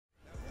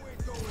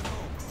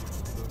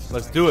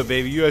Let's do it,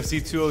 baby.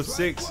 UFC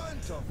 206,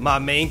 my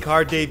main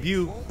card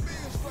debut.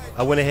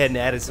 I went ahead and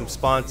added some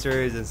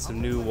sponsors and some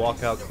new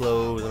walkout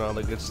clothes and all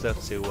the good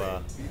stuff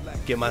to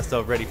get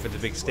myself ready for the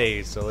big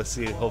stage. So let's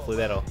see. Hopefully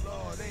that'll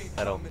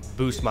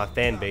boost my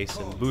fan base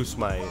and boost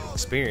my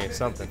experience.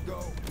 Something.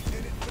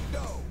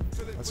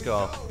 Let's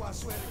go.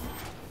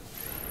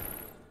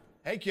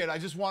 Hey kid, I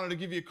just wanted to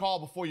give you a call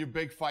before your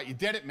big fight. You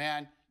did it,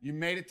 man. You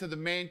made it to the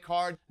main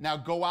card. Now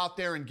go out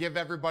there and give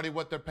everybody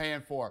what they're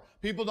paying for.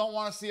 People don't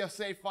want to see a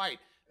safe fight.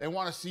 They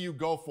want to see you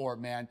go for it,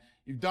 man.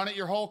 You've done it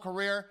your whole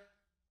career.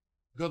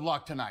 Good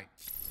luck tonight.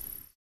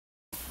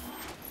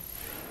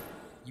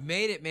 You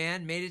made it,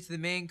 man. Made it to the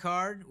main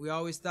card. We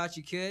always thought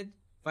you could.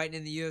 Fighting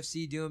in the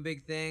UFC, doing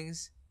big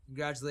things.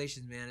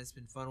 Congratulations, man. It's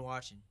been fun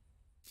watching.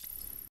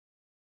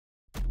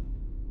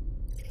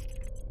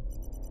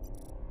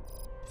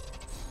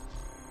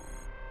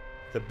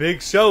 The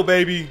big show,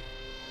 baby.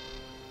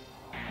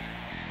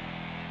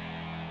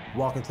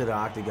 Walking to the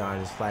Octagon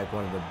is like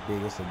one of the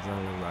biggest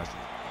adrenaline rushes.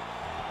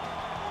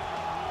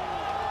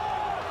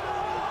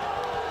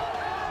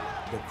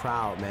 The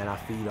crowd, man, I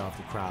feed off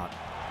the crowd.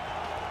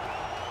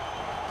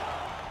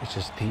 It's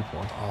just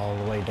people all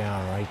the way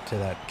down right to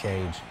that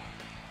cage.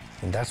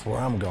 And that's where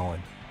I'm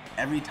going.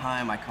 Every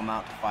time I come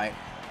out to fight,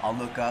 I'll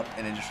look up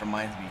and it just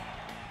reminds me,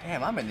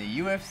 damn, I'm in the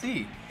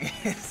UFC.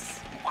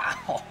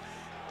 Wow.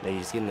 You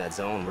just get in that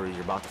zone where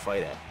you're about to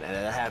fight at. And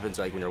that happens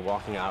like when you're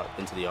walking out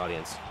into the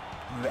audience.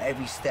 With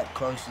every step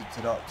closer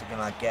to the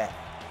Octagon I get,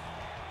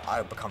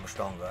 I become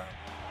stronger.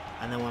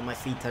 And then when my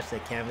feet touch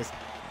that canvas,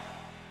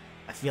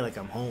 I feel like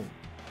I'm home.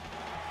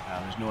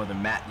 There's no other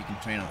mat you can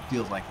train on that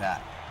feels like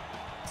that.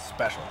 It's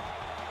special.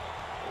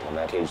 When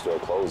that cage door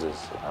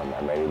closes,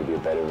 I'm ready to be a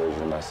better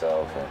version of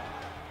myself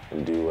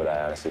and do what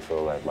I honestly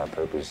feel like my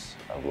purpose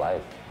of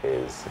life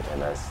is,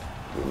 and that's to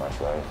do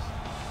martial arts.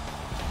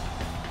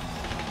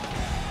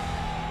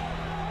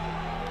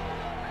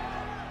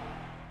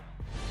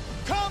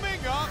 Coming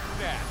up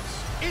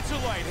next, it's a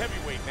light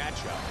heavyweight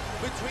matchup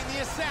between the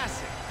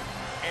Assassin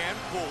and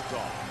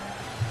Bulldog.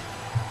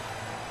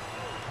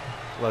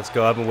 Let's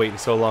go. I've been waiting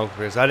so long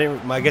for this. I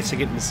guess I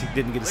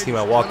didn't get to see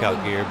my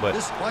walkout gear, but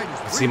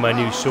I see my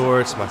new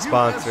shorts, my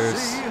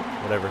sponsors,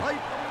 whatever.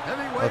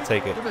 I'll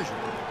take it.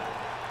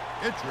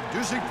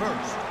 Introducing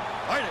first,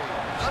 fighting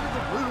out of the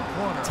blue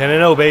corner.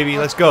 10-0, baby.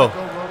 Let's go.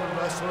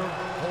 Wrestler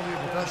holding a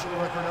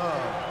professional record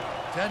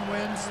of 10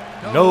 wins,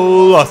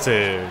 no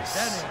losses.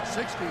 Standing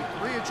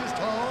 63 inches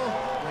tall,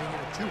 weighing in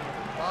at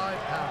 205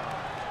 pounds.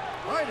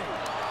 Fighting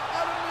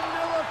out of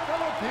Manila,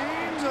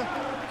 Philippines,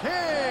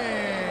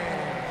 King.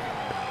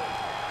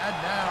 And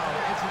now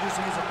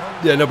introducing his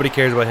opponent. Yeah, nobody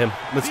cares about him.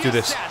 Let's do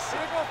this.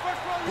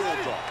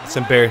 Let's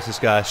embarrass this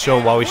guy. Show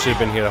him why we should have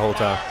been here the whole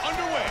time.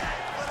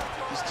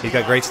 He's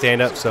got great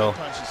stand-up, so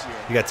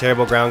he got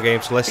terrible ground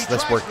game. So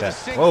let's work that.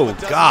 Oh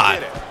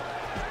God!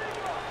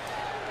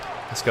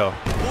 Let's go.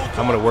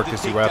 I'm gonna work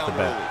this dude right off the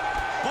bat.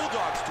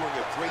 Bulldog's doing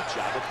a great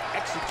job of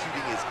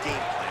executing his game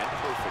plan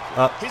perfectly.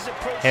 Up,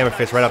 hammer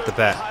fist right off the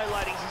bat.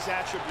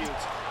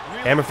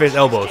 Hammer fist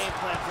elbows.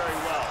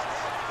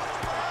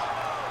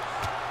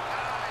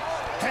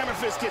 Hammer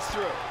fist gets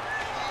through.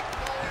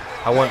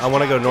 I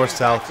want to go north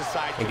south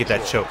and get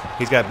that choke.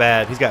 He's got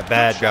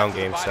bad ground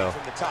game, so.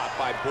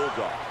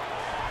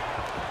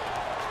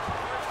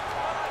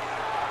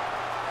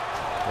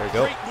 There we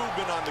go.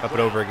 Up it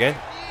over again.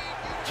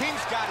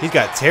 He's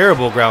got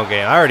terrible ground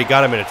game. I already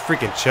got him in a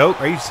freaking choke.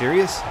 Are you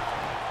serious?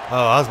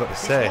 Oh, I was about to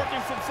say.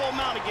 Working from full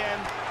mount again.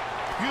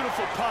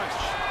 Beautiful punch.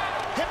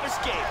 Hip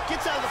escape.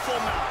 Gets out of the full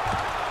mount.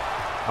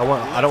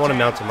 I don't want to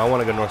mount him. I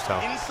want to go north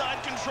south.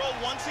 Inside control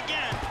once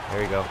again.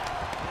 There you go.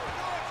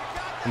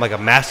 I'm like a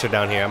master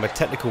down here. I'm a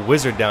technical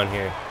wizard down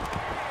here.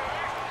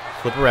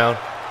 Flip around.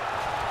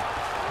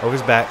 Over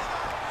his back.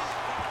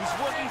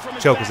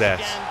 Choke his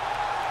ass.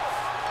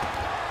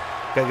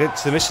 Got good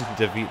submission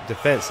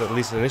defense, at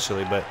least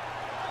initially, but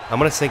I'm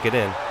going to sink it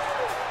in.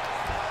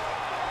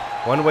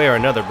 One way or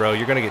another, bro,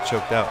 you're going to get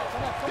choked out.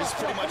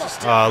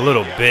 Oh,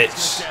 little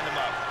bitch.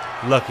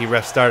 Lucky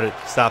ref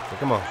stopped it.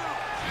 Come on.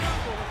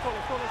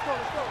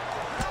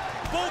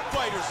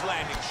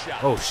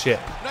 Oh, shit.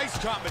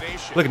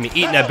 Look at me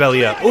eating that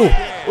belly up. Ooh,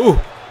 ooh.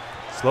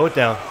 Slow it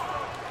down.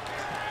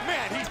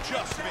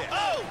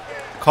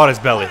 Caught his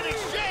belly.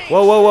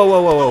 Whoa, whoa, whoa,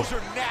 whoa, whoa, whoa.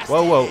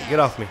 Whoa, whoa,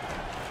 get off me.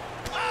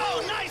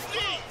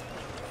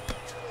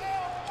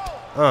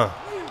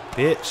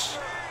 Bitch.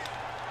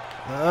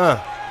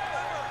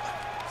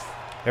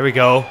 There we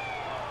go.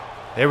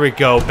 There we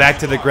go. Back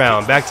to the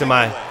ground. Back to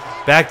my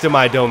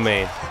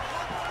domain.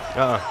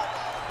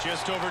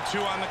 Just over 2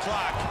 on the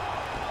clock.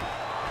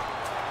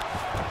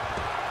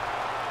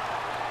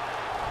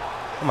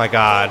 Oh my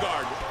God.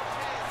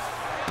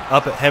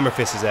 Up at hammer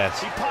fist his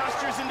ass. He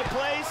postures into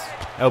place.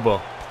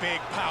 Elbow. Big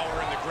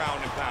power in the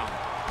ground and pound.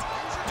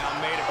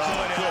 Now made a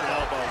good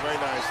elbow. Very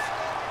nice.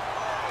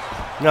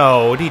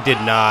 No, he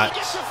did not.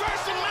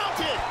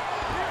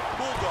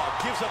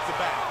 Bulldog gives up the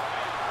back.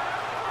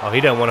 Oh, he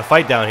doesn't want to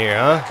fight down here,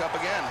 huh? Back up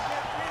again.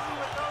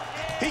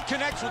 He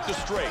connects with the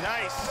straight.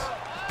 Nice.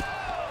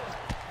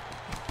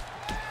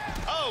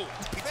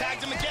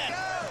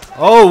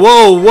 Oh,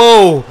 whoa,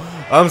 whoa.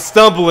 I'm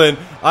stumbling.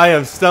 I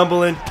am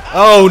stumbling.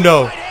 Oh,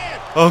 no.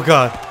 Oh,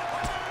 God.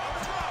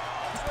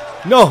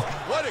 No.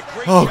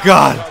 Oh,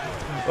 God.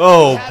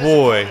 Oh,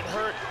 boy.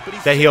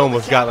 That he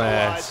almost got my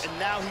ass.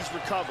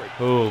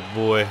 Oh,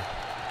 boy.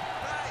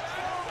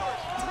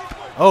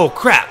 Oh,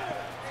 crap.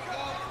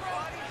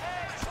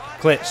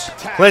 Clinch.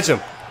 Clinch him.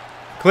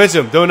 Clinch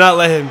him. Do not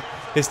let him.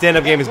 His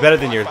stand-up game is better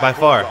than yours, by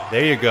far.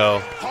 There you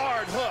go.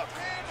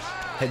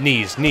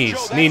 Knees,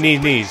 knees,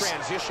 knees.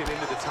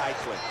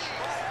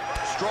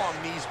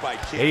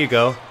 There you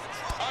go.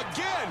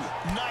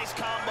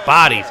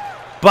 Body.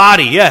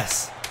 Body,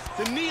 yes.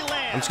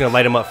 I'm just going to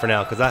light him up for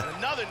now, because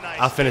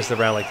I'll finish the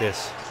round like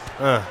this.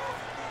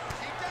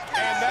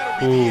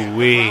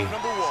 Ooh-wee.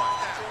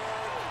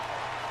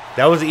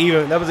 That was an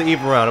even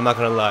round, I'm not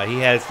gonna lie.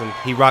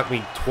 He rocked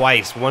me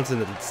twice, once in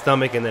the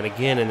stomach and then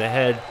again in the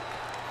head.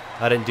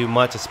 I didn't do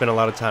much. I spent a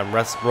lot of time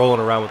rolling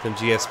around with him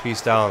GSP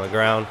style on the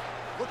ground.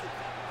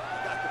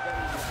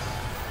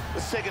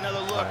 Let's take another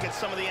look at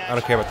some of the action. I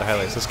don't care about the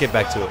highlights. Let's get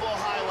back to it.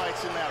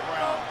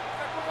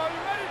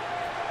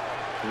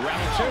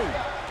 Round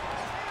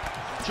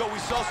 2. Joe, we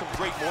saw some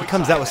great He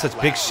comes out with such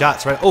big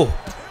shots, right? Oh.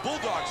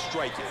 Bulldog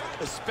striking,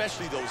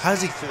 especially those how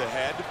does he? to the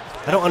head.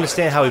 I don't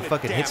understand how he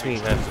fucking hits me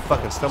and I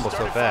fucking stumble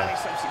so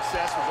fast.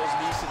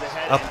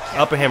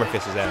 Upper hammer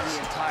fist his ass.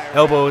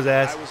 Elbow his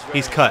ass.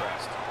 He's cut.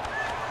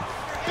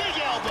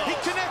 He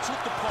connects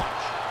with the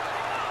punch.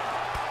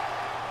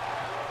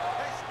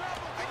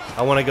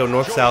 I want to go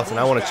north-south and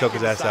I want to choke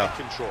his ass out.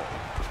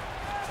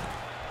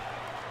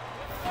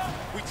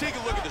 We take a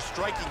look at the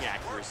striking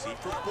accuracy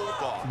for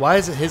Bulldog. Why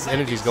is it his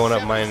energy's going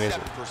up, mine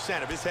isn't?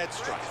 Percent of his head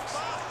strikes.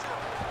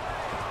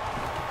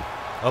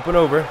 Up and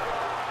over.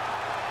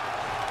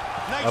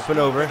 Nice up and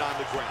over.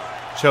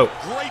 Choke.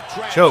 Great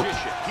choke.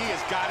 He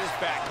has got his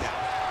back now.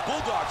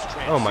 Bulldog's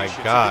oh my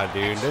god,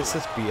 dude. This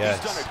is BS.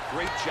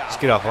 Let's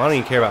get off. I don't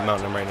even care about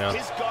mounting him right now.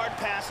 His guard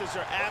passes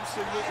are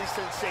absolutely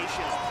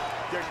sensational.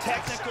 They're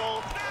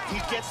technical. He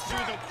gets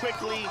through them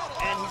quickly,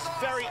 and he's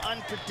very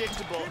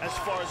unpredictable as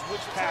far as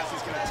which pass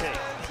he's going to take.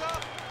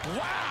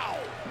 Wow.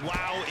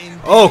 Wow,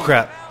 indeed. Oh,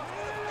 crap.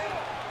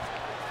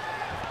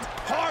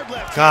 Hard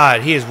left.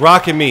 God, he is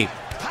rocking me.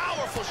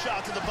 Powerful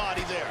shot to the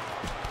body there.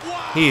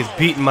 Wow. He is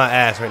beating my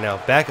ass right now.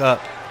 Back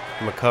up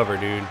from a cover,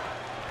 dude.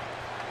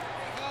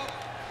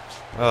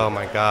 Oh,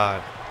 my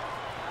God.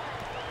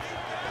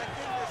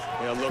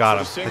 Got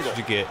him. That's what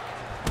you get.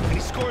 And he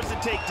scores the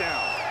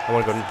takedown. I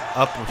want to go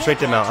up straight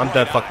to mount. I'm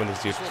done fucking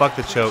with this dude. Fuck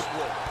the choke.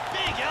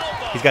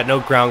 He's got no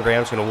ground game.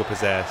 I'm just going to whoop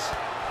his ass.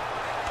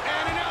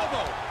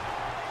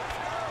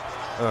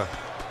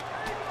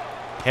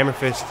 Hammer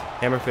fist.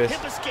 Hammer fist.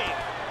 Hip escape.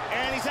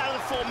 And he's out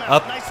of the full mount.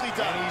 Up. Nicely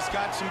done. And he's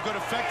got some good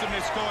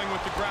effectiveness going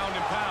with the ground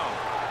and pound.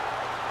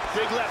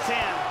 Big left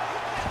hand.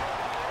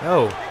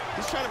 Oh.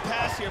 He's trying to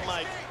pass here,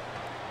 Mike.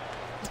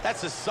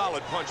 That's a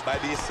solid punch by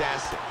the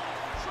assassin.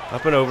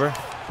 Up and over.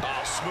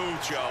 Oh,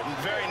 smooth, Joe.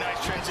 Very nice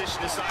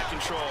transition to side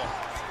control.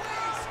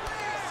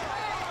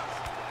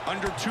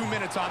 Under 2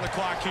 minutes on the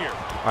clock here.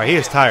 All right, he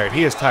is tired.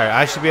 He is tired.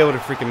 I should be able to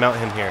freaking mount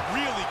him here.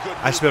 Really good.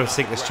 I should be able to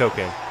sink this choke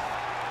in.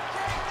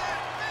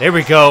 There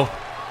we go.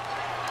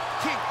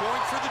 King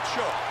going for the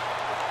choke.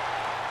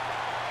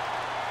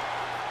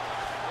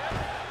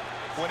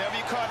 Whenever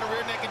you caught in a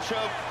rear naked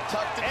choke,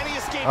 tucked in any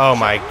escape. Oh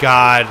my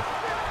God,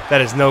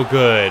 that is no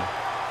good.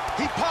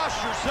 He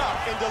postures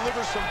up and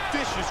delivers some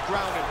vicious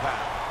ground and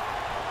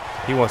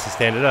pound. He wants to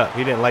stand it up.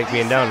 He didn't like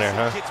being down there,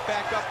 huh? Gets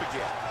back up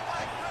again.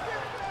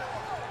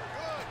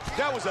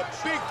 That was a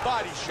big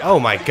body shot. Oh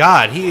my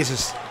God, he is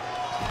just.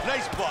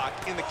 Nice block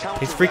in the counter.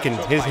 His freaking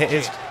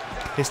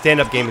his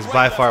stand-up game is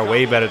by far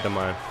way better than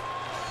mine.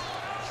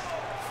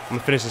 I'm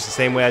gonna finish this the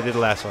same way I did the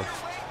last one.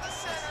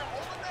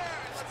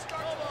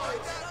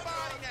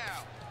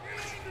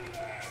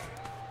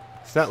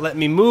 It's not letting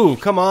me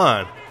move. Come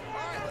on.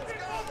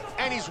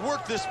 And he's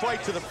worked this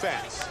fight to the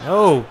fence.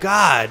 Oh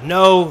God,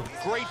 no.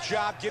 Great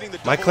job getting the.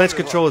 My clinch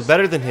control is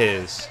better than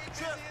his.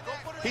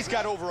 He's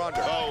got over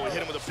under. Oh, he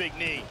hit him with a big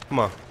knee. Come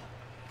on.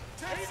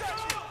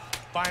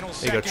 Final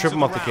there you go. Trip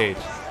him off the cage.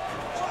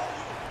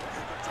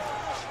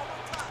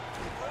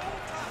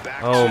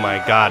 Oh my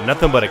God,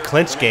 nothing but a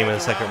clinch game in the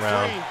second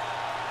round.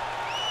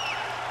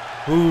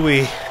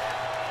 Ooh-wee.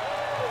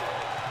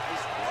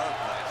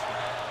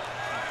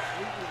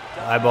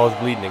 Eyeballs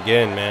bleeding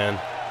again, man.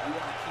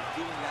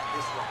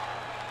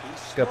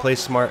 Just gotta play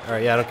smart. All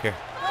right, yeah, I don't care.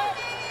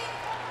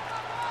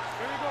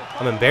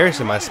 I'm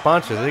embarrassing my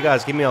sponsors. They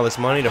guys give me all this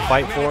money to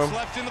fight for them.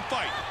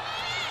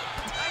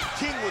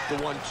 King with the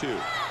 1-2.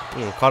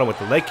 Caught him with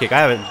the leg kick. I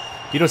haven't.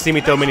 You don't see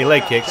me throw many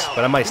leg kicks,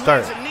 but I might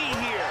start.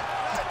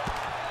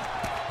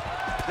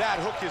 That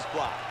hook is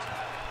blocked.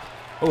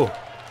 Oh.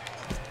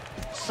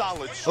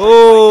 Solid.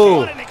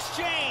 Oh. An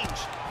exchange.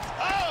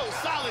 Oh,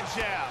 solid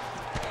jab.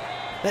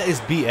 That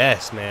is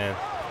BS, man.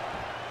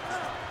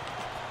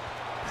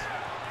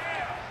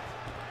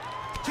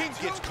 King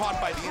gets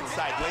caught by the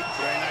inside leg.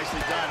 Very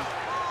nicely done.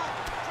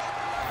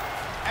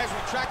 As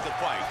we track the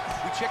fight,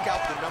 we check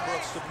out the number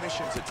of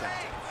submissions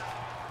attempted.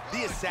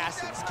 The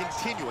assassin's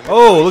continuing.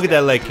 Oh, look at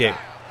that leg kick.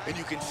 And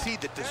you can see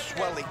that the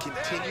swelling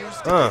continues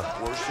to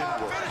get worse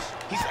and worse.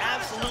 He's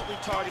absolutely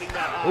targeting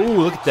that.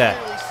 Ooh, look at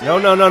that. No,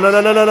 no, no, no,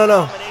 no, no, no, no,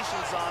 no.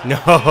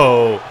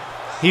 No.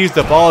 He used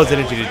the balls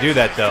energy to do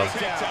that, though.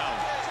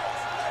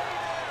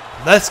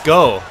 Let's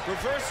go.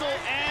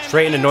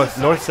 Straight into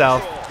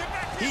north-south.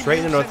 Straight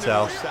into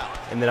north-south.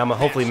 And then I'm going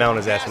to hopefully mount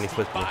his ass when he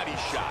flips me.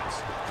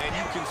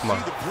 Come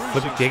on.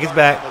 Flip it, take his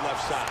back.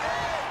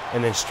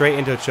 And then straight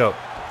into a choke.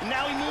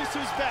 Now he moves to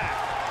his back.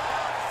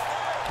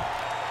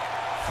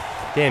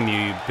 Damn you,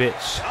 you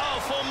bitch. Oh,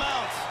 full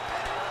mount.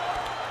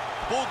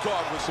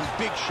 Bulldog with some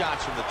big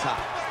shots from the top.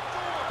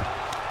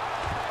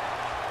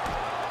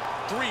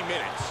 3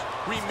 minutes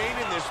remain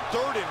in this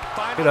third and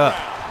final Get up.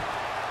 round.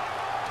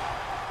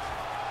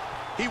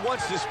 He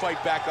wants this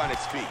fight back on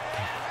its feet.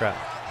 Crap.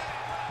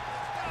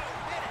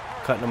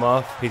 Cutting him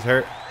off. He's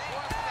hurt.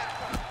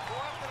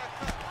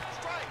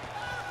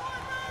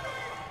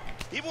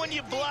 Even when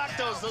you block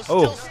those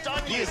Oh. still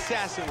stun you. The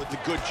assassin with the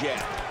good jab.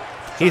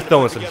 He's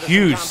throwing some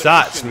huge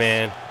shots,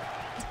 man.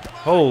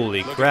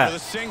 Holy crap. For the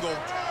single.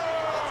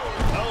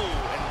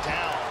 Oh, and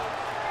down.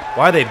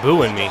 Why are they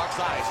booing me? Bulldog's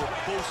eyes are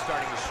both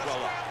starting to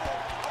swell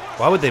up.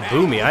 Why would they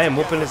boo me? I am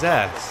whooping his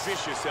ass.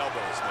 Vicious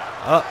elbows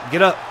now. Up,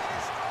 get up.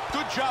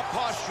 Good job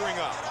posturing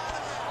up.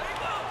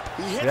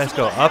 Let's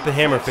go. Up and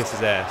hammer fist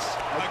his ass.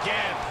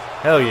 Again.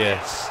 Hell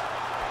yes.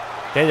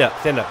 Stand up,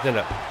 stand up, stand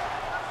up.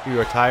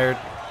 You are tired?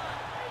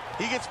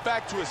 He gets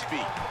back to his feet.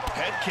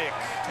 Head kick.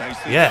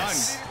 Nicely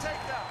Yes. done.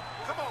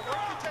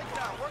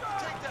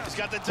 He's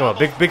got the Come on,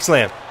 double. big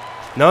slam.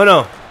 No,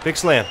 no, big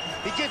slam.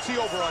 He gets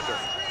the over-under.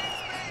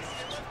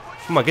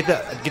 Come on, get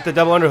the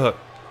double underhook.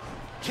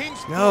 King's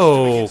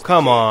No,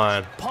 come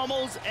on.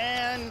 Pummels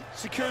and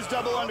secures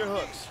double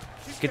underhooks.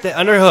 Get that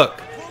underhook.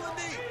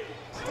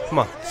 Come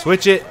on,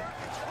 switch it.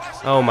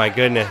 Oh my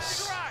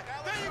goodness.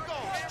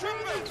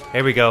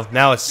 Here we go.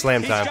 Now it's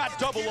slam time.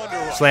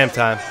 Slam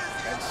time.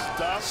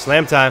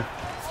 Slam time.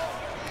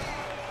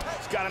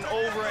 He's got an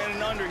over and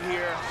an under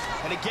here.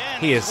 And again,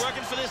 He he's is.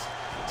 working for this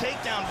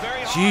takedown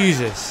very hard.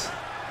 Jesus.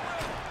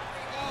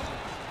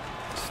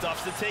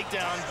 Stuffs the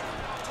takedown.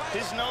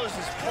 His nose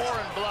is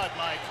pouring blood,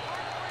 Mike.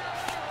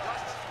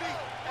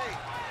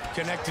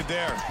 Connected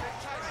there.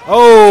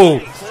 Oh!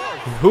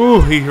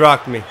 Ooh, he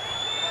rocked me.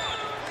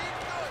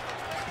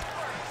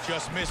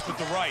 Just missed with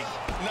the right.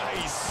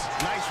 Nice.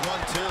 Nice one,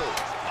 too.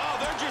 Oh,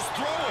 they're just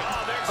throwing.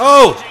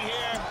 Oh!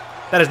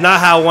 That is not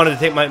how I wanted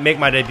to make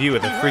my debut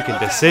with a freaking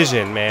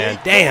decision, man.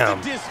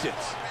 Damn.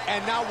 Distance.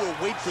 And now we'll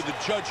wait for the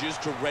judges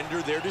to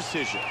render their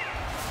decision.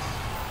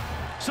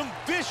 Some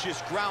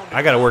vicious ground.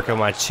 I gotta work on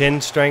my chin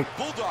strength,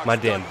 my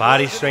damn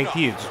body strength.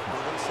 He is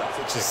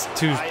just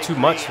too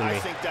much for me. I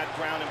think that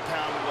ground and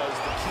pound was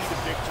the key to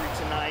victory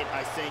tonight.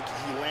 I think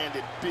he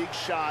landed big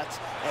shots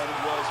and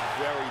was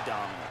very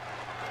dominant.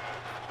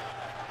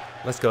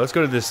 Let's go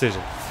to the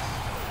decision.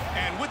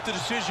 And with the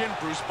decision,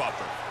 Bruce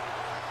Buffer.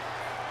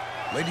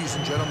 Ladies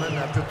and gentlemen,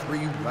 after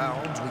 3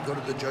 rounds, we go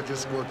to the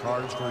judges'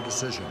 scorecards for a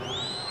decision.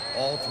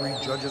 All 3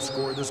 judges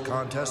score this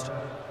contest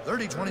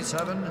 30-27,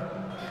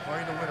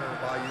 declaring the winner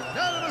by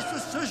unanimous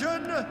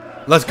decision.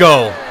 Let's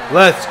go.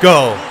 Let's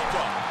go.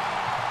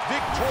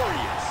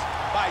 Victorious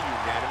by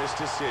unanimous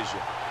decision.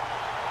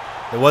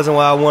 It wasn't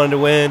what I wanted to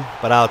win,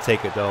 but I'll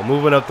take it though.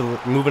 Moving up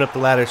the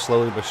ladder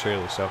slowly but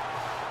surely. So,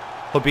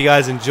 hope you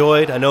guys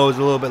enjoyed. I know it was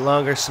a little bit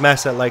longer.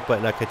 Smash that like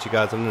button. I'll catch you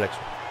guys on the next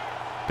one.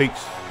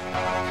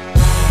 Peace.